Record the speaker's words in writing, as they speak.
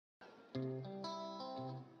Hello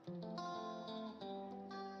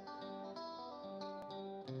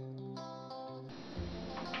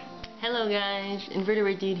guys,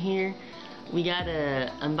 Invertebrate Dude here. We got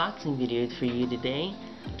a unboxing video for you today.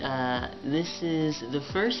 This is the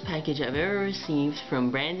first package I've ever received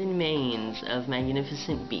from Brandon Maines of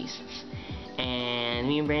Magnificent Beasts. And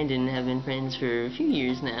me and Brandon have been friends for a few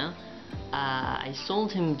years now. I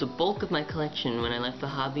sold him the bulk of my collection when I left the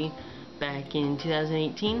hobby back in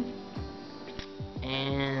 2018.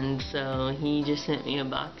 And so he just sent me a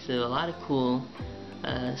box of a lot of cool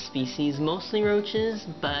species, mostly roaches,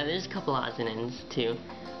 but there's a couple odds and ends too.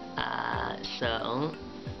 So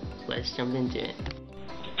let's jump into it.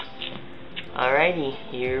 Alrighty,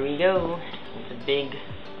 here we go. It's a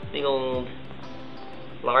big old,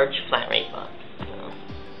 large flat rate box. So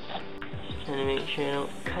just trying to make sure I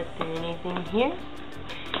don't cut through anything here.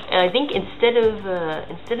 And I think instead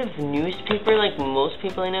of newspaper like most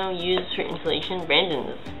people I know use for insulation, Brandon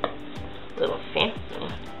is a little fancy.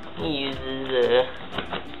 He uses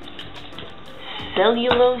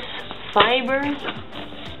cellulose fiber,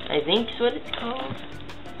 I think is what it's called.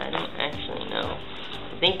 I don't actually know.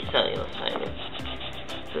 I think cellulose fiber.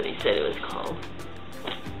 That's what he said it was called.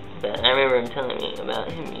 But I remember him telling me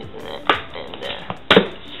about him using it. And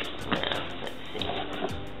let's see.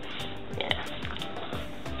 Yeah.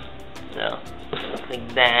 So looks like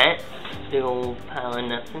that. Big old pile of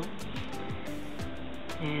nothing.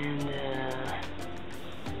 And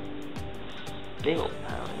big old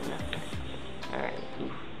pile of nothing. Alright,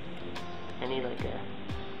 oof. I need like a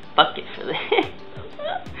bucket for this.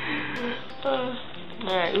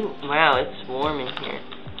 Alright, ooh, wow, it's warm in here.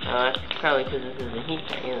 Oh, that's probably because this is a heat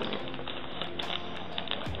pack, isn't it?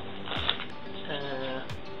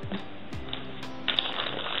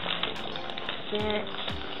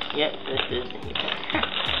 Yep, this is the heat pack.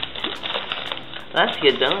 That's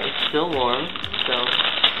good though, it's still warm, so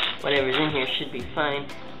whatever's in here should be fine.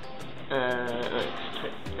 Let's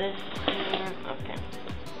put this here. Okay.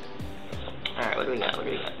 Alright, what do we got?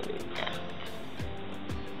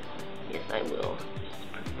 Yes, I will. Just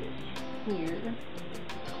put this here.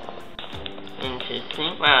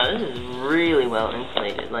 Interesting. Wow, this is really well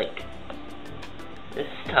insulated. Like, this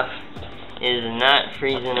stuff is not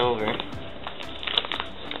freezing over.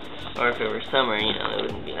 Or if it were summer, you know, it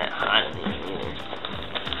wouldn't be that hot in here either.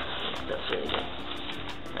 That's really good.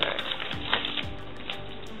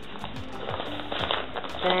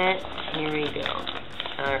 Alright. Here we go.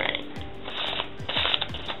 Alright.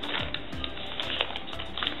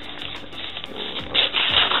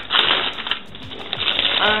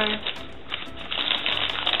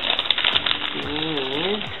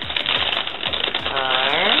 These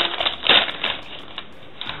are...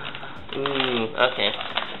 Ooh, okay.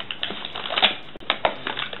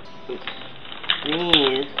 Oops.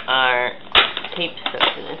 These are tape stuff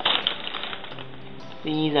for this.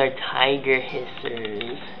 These are tiger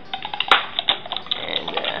hissers.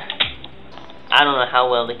 I don't know how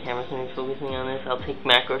well the camera's going to be focusing on this. I'll take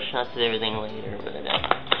macro shots of everything later, but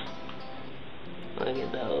look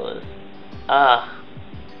at those.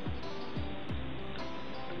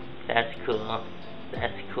 That's cool.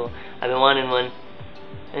 That's cool. I've been wanting one.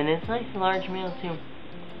 And it's nice and large male too.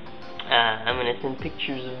 I'm going to send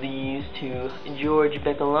pictures of these to George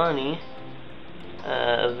Beccolani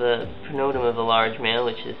of the pronotum of a large male,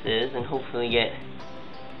 which this is, and hopefully get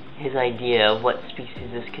his idea of what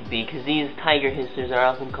species this could be, because these tiger hissers are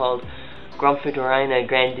often called Grumphitorina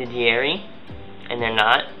grandidieri, and they're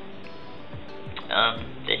not.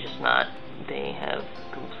 They're just not. They have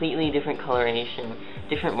completely different coloration,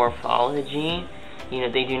 different morphology. You know,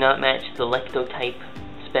 they do not match the lectotype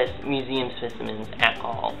museum specimens at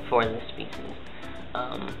all for this species.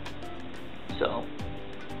 So,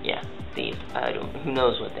 yeah, these, who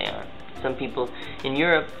knows what they are. Some people in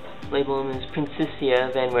Europe label them as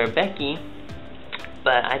Princessia van Weerbecky,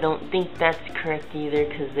 but I don't think that's correct either,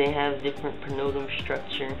 because they have different pronotum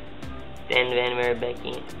structure than van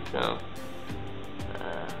Weerbecky, so,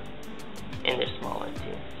 and they're smaller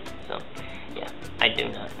too, so, yeah, I do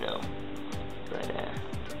not know, but,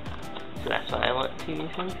 so that's why I want to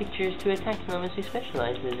send pictures to a taxonomist who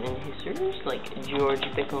specializes in hissers, like George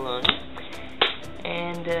Beccolani,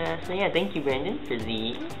 and, so yeah, thank you, Brandon, for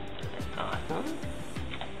these. That's awesome.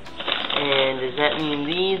 And does that mean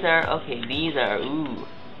these are, okay, these are, ooh.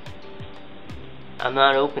 I'm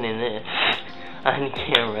not opening this on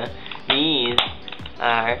camera. These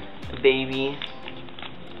are baby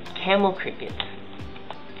camel crickets.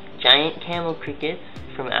 Giant camel crickets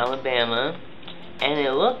from Alabama. And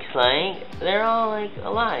it looks like they're all, like,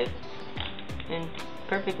 alive. And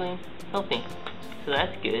perfectly healthy. So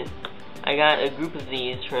that's good. I got a group of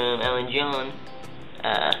these from Alan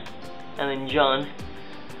John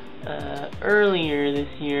earlier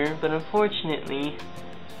this year, but unfortunately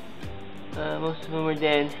most of them were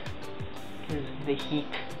dead because of the heat.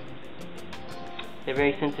 They're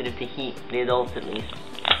very sensitive to heat, the adults at least.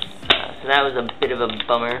 So that was a bit of a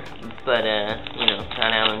bummer, but you know, it's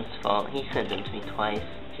not Alan's fault. He sent them to me twice,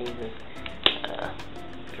 Jesus,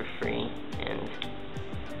 for free, and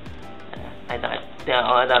I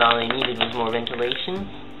thought all they needed was more ventilation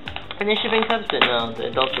in their shipping cups, but no, the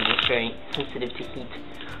adults are just very sensitive to heat.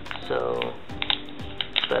 So,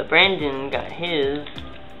 but Brandon got his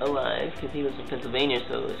alive because he was in Pennsylvania,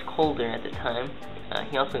 so it was colder at the time.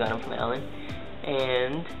 He also got them from Alan,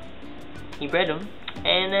 and he bred them,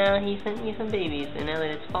 and now he sent me some babies, and now that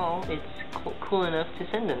it's fall, it's cool enough to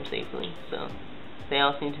send them safely. So they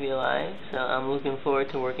all seem to be alive, so I'm looking forward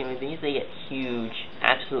to working with these. They get huge,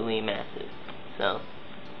 absolutely massive, so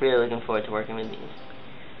really looking forward to working with these.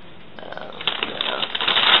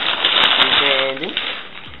 Brandon.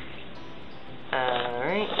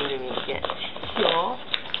 Alright, what do we get here?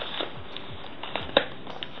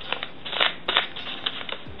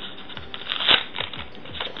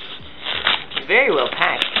 Very well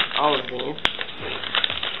packed, all of these.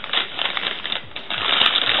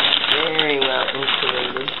 Very well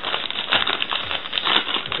insulated.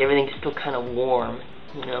 Everything's still kind of warm,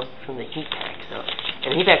 you know, from the heat pack. So,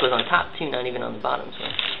 and the heat pack was on top too, not even on the bottom. So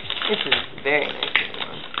this is very nice and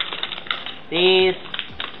warm. These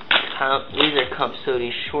are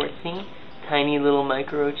Compsodius shortsy, tiny little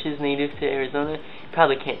micro roaches native to Arizona. You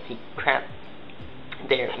probably can't see crap.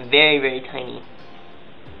 They're very, very tiny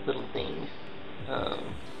little things.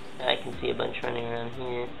 I can see a bunch running around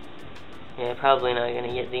here. Yeah, probably not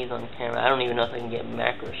gonna get these on camera. I don't even know if I can get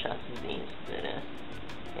macro shots of these, but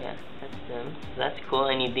yeah, that's them. So that's cool.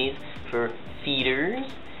 I need these for feeders,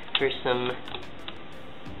 for some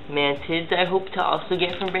mantids I hope to also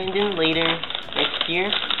get from Brandon later next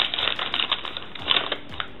year.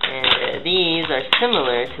 And these are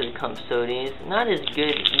similar to the Compsodius, not as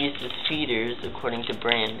good used as feeders according to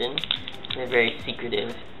Brandon. They're very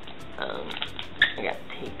secretive. I got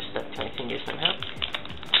tape stuck to my finger somehow.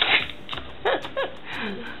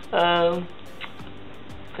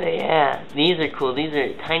 But yeah, these are cool. These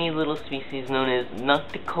are tiny little species known as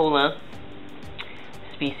Nocticola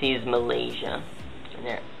species Malaysia. And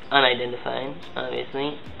they're unidentified,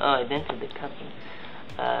 obviously. Oh, I dented the cupping.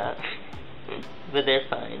 But they're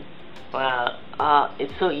fine. Wow.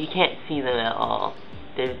 It's so you can't see them at all.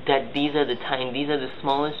 These are the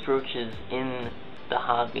smallest roaches in the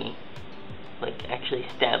hobby. Like actually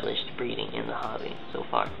established breeding in the hobby so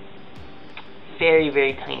far. Very,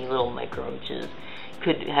 very tiny little micro roaches.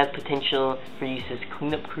 Could have potential for use as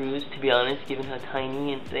cleanup crews, to be honest, given how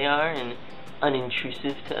tiny they are and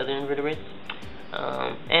unintrusive to other invertebrates.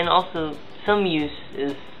 And also some use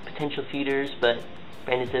as potential feeders, but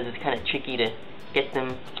Brandon says it's kind of tricky to get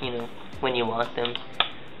them, you know, when you want them.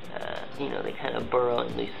 You know, they kind of burrow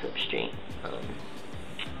in loose substrate.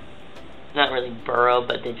 Not really burrow,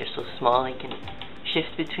 but they're just so small they can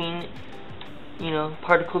shift between, you know,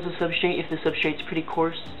 particles of substrate if the substrate's pretty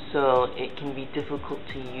coarse, so it can be difficult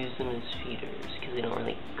to use them as feeders because they don't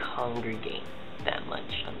really congregate that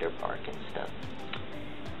much under bark and stuff.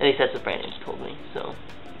 At least that's what Brandon's told me, so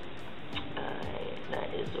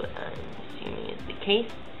that is what I'm assuming is the case.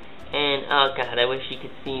 And oh god, I wish you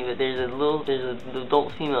could see, but there's an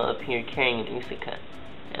adult female up here carrying an Usica.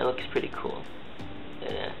 It looks pretty cool.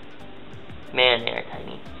 But man, they are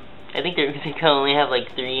tiny. I think their Usica only have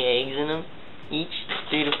like 3 eggs in them each,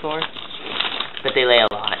 3 to 4, but they lay a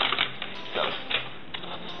lot, so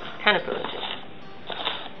kind of prolific.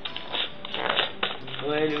 Alright,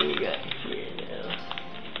 what do we got here now?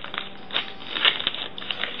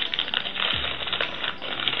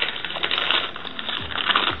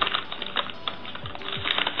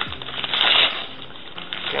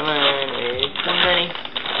 Come on, where's somebody?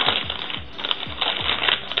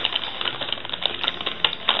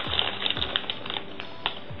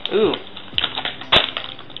 Ooh.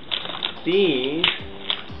 These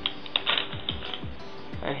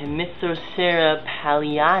are Hemithocera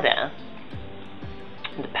palliata,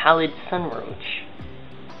 the pallid sun roach.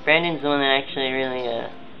 Brandon's the one that actually really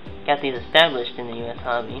got these established in the U.S.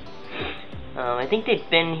 hobby. I think they've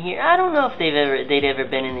been here. I don't know if they'd ever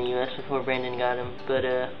been in the U.S. before Brandon got them, but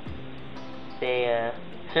they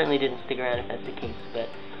certainly didn't stick around if that's the case. But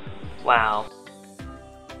wow.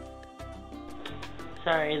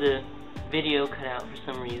 Sorry, the video cut out for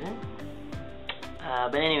some reason.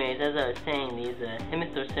 But anyways, as I was saying, these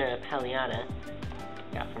Hemithocera palliata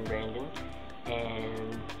got from Brandon,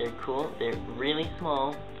 and they're cool. They're really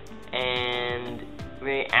small, and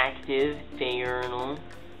very active, diurnal,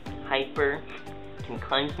 hyper, can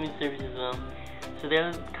climb smooth surfaces as well. So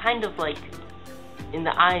they're kind of like, in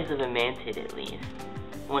the eyes of a mantid at least,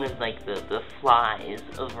 one of like the flies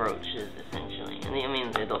of roaches essentially. And I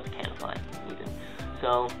mean the adults can fly even.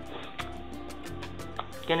 So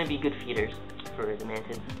gonna be good feeders for the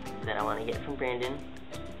mantids that I want to get from Brandon,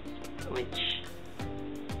 which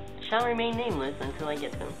shall remain nameless until I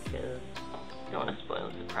get them, because I don't want to spoil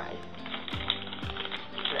the surprise.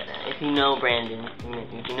 But if you know Brandon,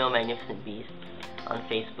 if you know Magnificent Beasts on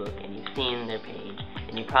Facebook and you've seen their page,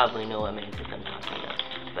 then you probably know what mantids I'm talking about.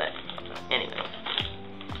 But anyway,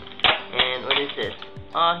 and what is this?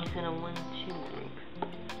 Oh, he's in a 1-2 group.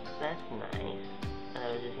 That's nice.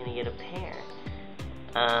 I was just gonna get a pair.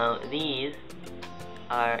 These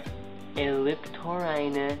are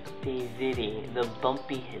Elliptorina davidi, the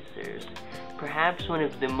bumpy hissers. Perhaps one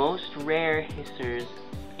of the most rare hissers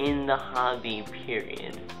in the hobby,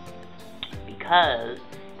 period. Because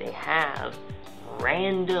they have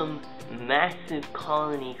random, massive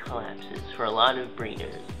colony collapses for a lot of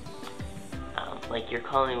breeders. Like your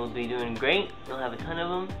colony will be doing great, you'll have a ton of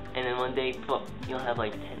them, and then one day, boom, you'll have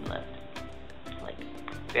like 10 left. Like,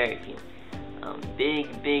 very few.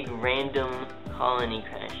 Big random colony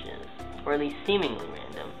crashes, or at least seemingly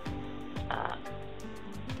random.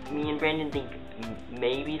 Me and Brandon think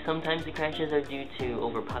maybe sometimes the crashes are due to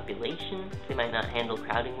overpopulation. They might not handle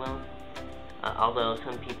crowding well. Although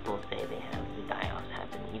some people say they have the die-offs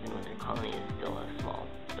happen even when their colony is still a small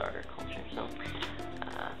starter culture. So,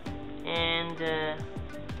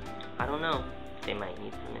 I don't know. They might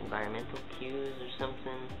need some environmental cues or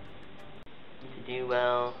something to do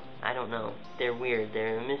well. I don't know. They're weird.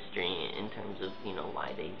 They're a mystery in terms of, you know,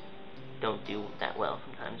 why they don't do that well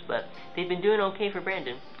sometimes. But they've been doing okay for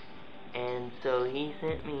Brandon. And so he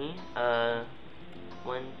sent me,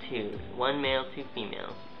 1 male, 2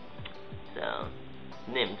 females. So,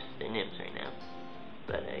 nymphs. They're nymphs right now.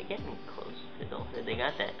 But getting close to adulthood. They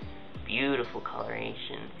got that beautiful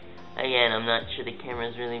coloration. Again, I'm not sure the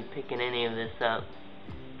camera's really picking any of this up.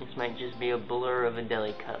 This might just be a blur of a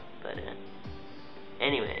deli cup. But,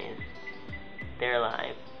 anyways, they're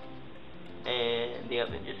alive. And the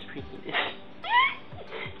oven just preheated.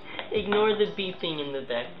 Ignore the beeping in the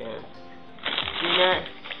background. Do not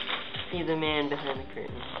see the man behind the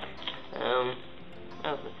curtain. Oh,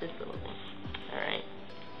 what's this little thing? Alright.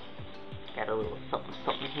 Got a little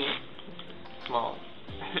something here. Small.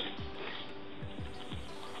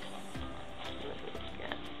 Look what it's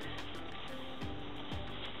got.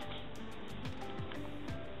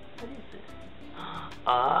 What is this?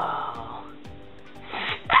 Oh.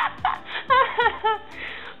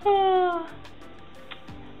 Oh.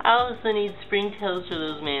 I also need springtails for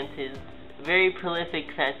those mantids. Very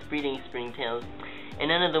prolific, fast-breeding springtails. And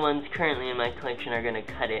none of the ones currently in my collection are going to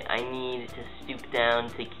cut it. I need to stoop down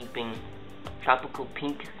to keeping tropical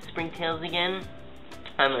pink springtails again.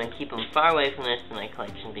 I'm going to keep them far away from the rest of my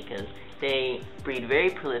collection because they breed very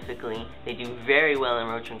prolifically, they do very well in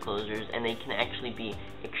roach enclosures, and they can actually be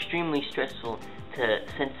extremely stressful to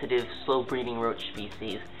sensitive, slow-breeding roach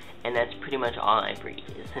species. And that's pretty much all I breed,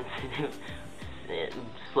 is sensitive,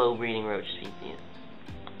 slow-breeding roach species.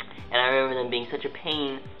 And I remember them being such a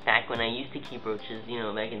pain back when I used to keep roaches, you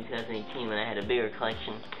know, back in 2018 when I had a bigger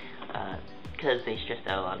collection, because they stressed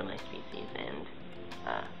out a lot of my species, and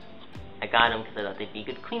I got them because I thought they'd be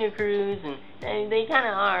good cleaner crews, and they kind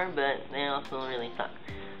of are, but they also really suck.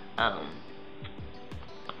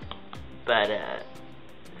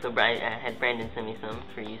 So I had Brandon send me some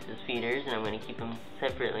for use as feeders, and I'm going to keep them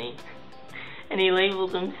separately. And he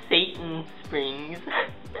labeled them Satan Springs.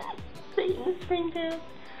 Satan Springtail.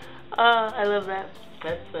 I love that.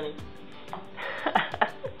 That's funny.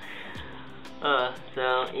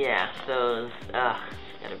 So yeah, those,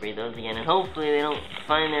 gotta breed those again, and hopefully they don't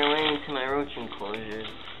find their way into my roach enclosures,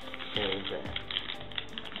 because,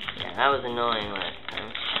 yeah, that was annoying last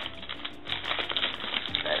time.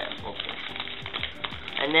 But, okay.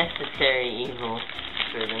 A necessary evil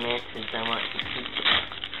for the mantids I want to keep.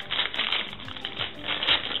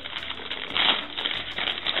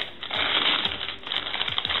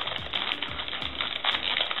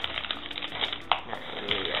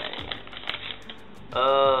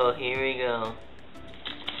 Oh, here we go.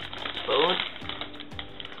 Both?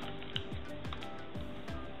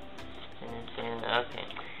 Okay.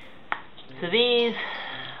 So these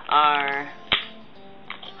are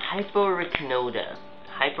Hyporhynchoda.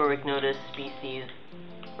 Hyporhynchoda species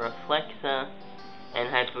Reflexa and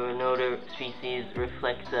Hyporhynchoda species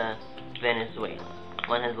Reflexa Venezuela.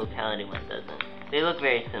 One has locality, one doesn't. They look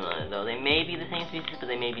very similar though. They may be the same species, but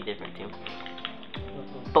they may be different too.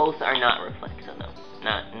 Both are not reflexa though,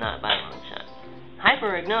 not by a long shot.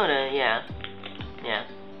 Hyperignota, yeah,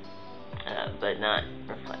 but not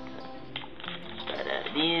reflexa. But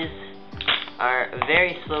these are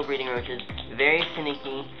very slow breeding roaches, very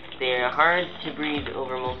finicky. They are hard to breed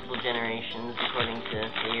over multiple generations, according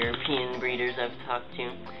to the European breeders I've talked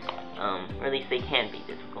to. Or at least they can be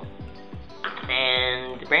difficult.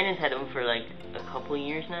 And Brandon's had them for like a couple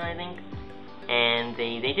years now, I think. And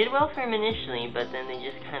they did well for him initially, but then they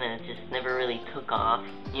just kind of never really took off,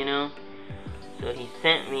 you know? So he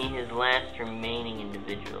sent me his last remaining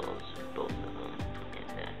individuals, both of them.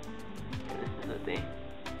 And this is what they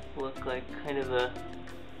look like, kind of a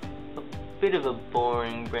bit of a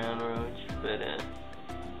boring brown roach, but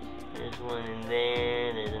there's one in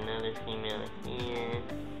there, there's another female here.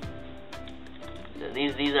 So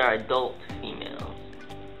these are adult females,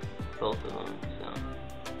 both of them, so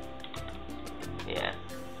yeah.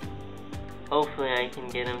 Hopefully I can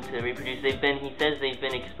get them to reproduce. He says they've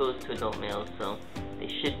been exposed to adult males, so they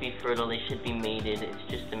should be fertile, they should be mated. It's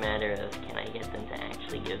just a matter of, can I get them to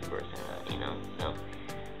actually give birth or not, you know? So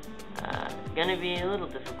gonna be a little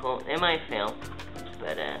difficult. It might fail,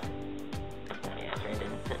 but yeah,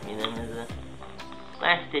 Brandon sent me them as a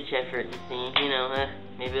last-ditch effort to see, you know,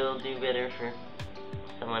 maybe it'll do better for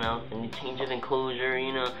someone else. And the change of enclosure,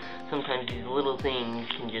 you know, sometimes these little things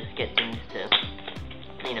can just get things to,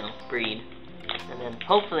 you know, breed. And then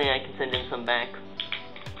hopefully I can send him some back,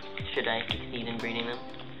 should I succeed in breeding them.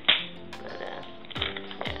 But yeah,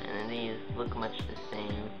 and then these look much the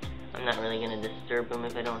same. I'm not really going to disturb them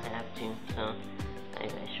if I don't have to, so I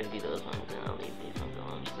showed you those ones and I'll leave these ones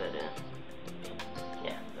alone. But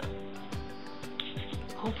yeah, so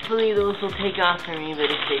hopefully those will take off for me, but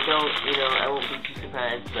if they don't, you know, I won't be too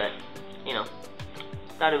surprised. But, you know,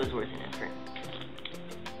 thought it was worth an effort.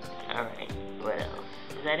 Alright, what else?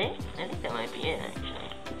 Is that it? I think that might be it, actually.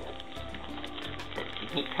 That's the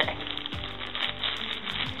heat pack.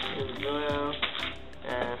 Well,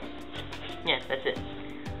 yeah, that's it.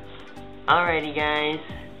 Alrighty guys,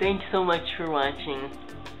 thanks so much for watching.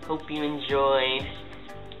 Hope you enjoyed.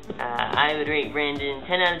 I would rate Brandon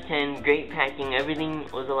 10 out of 10. Great packing, everything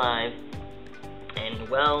was alive. And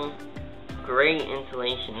well, great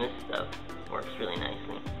insulation. This stuff works really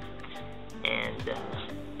nicely. And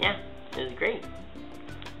yeah, it was great.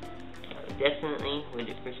 Definitely would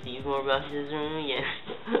receive more boxes from me,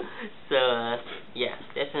 yeah. So yeah,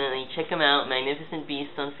 definitely check him out. Magnificent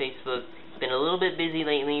Beast on Facebook. Been a little bit busy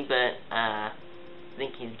lately, but I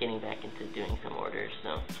think he's getting back into doing some orders,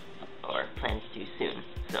 so, or plans to soon.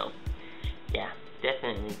 So yeah,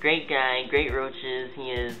 definitely great guy, great roaches. He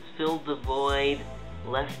has filled the void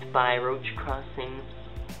left by roach crossing.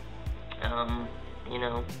 You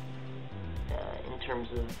know, in terms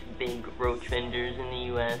of big roach vendors in the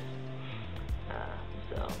U.S.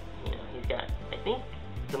 So, you know, he's got, I think,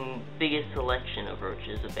 the biggest selection of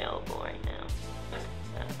roaches available right now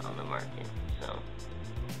on the market. So,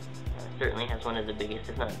 certainly has one of the biggest,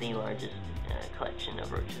 if not the largest, collection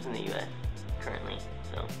of roaches in the U.S. currently.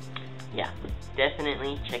 So, yeah,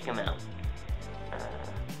 definitely check him out.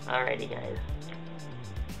 Alrighty, guys.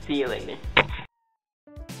 See you later.